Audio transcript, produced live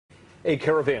A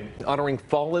caravan honoring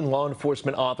fallen law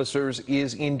enforcement officers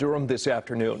is in Durham this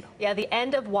afternoon. Yeah, the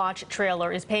End of Watch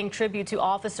trailer is paying tribute to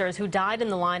officers who died in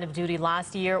the line of duty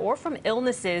last year or from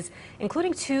illnesses,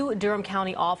 including 2 Durham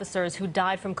County officers who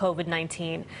died from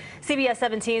COVID-19. CBS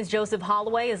 17's Joseph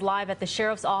Holloway is live at the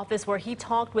sheriff's office where he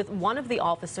talked with one of the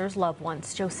officers' loved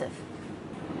ones. Joseph.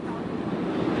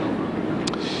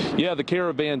 Yeah, the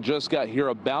caravan just got here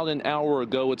about an hour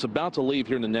ago. It's about to leave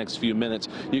here in the next few minutes.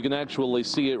 You can actually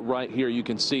see it right here. You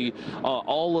can see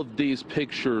all of these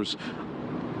pictures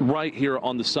right here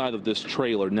on the side of this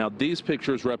trailer. Now, these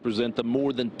pictures represent the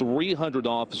more than 300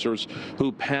 officers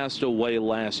who passed away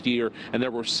last year, and there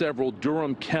were several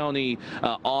Durham County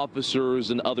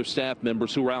officers and other staff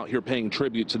members who were out here paying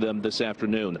tribute to them this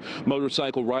afternoon.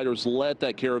 Motorcycle riders led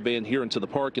that caravan here into the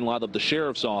parking lot of the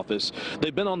sheriff's office.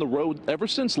 They've been on the road ever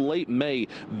since late May,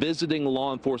 visiting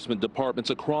law enforcement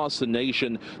departments across the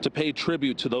nation to pay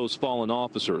tribute to those fallen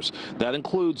officers. That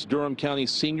includes Durham County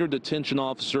Senior Detention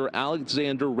Officer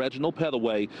Alexander Reginald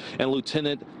Pettaway and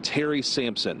Lieutenant Terry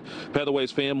Sampson.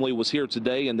 Pettaway's family was here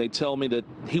today, and they tell me that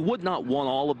he would not want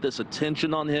all of this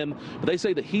attention on him, but they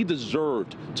say that he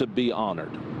deserved to be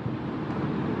honored.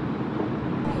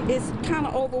 It's kind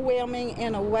of overwhelming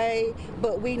in a way,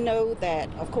 but we know that,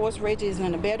 of course, Reggie is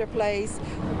in a better place.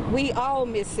 We all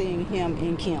miss seeing him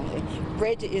in Kinley.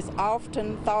 Reggie is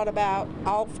often thought about,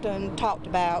 often talked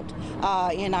about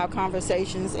in our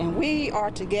conversations, and we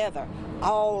are together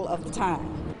all of the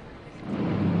time.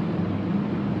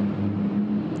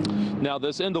 Now,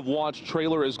 this End of Watch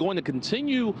trailer is going to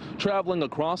continue traveling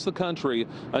across the country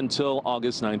until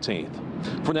August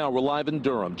 19th. For now, we're live in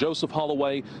Durham. Joseph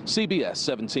Holloway, CBS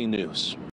 17 News.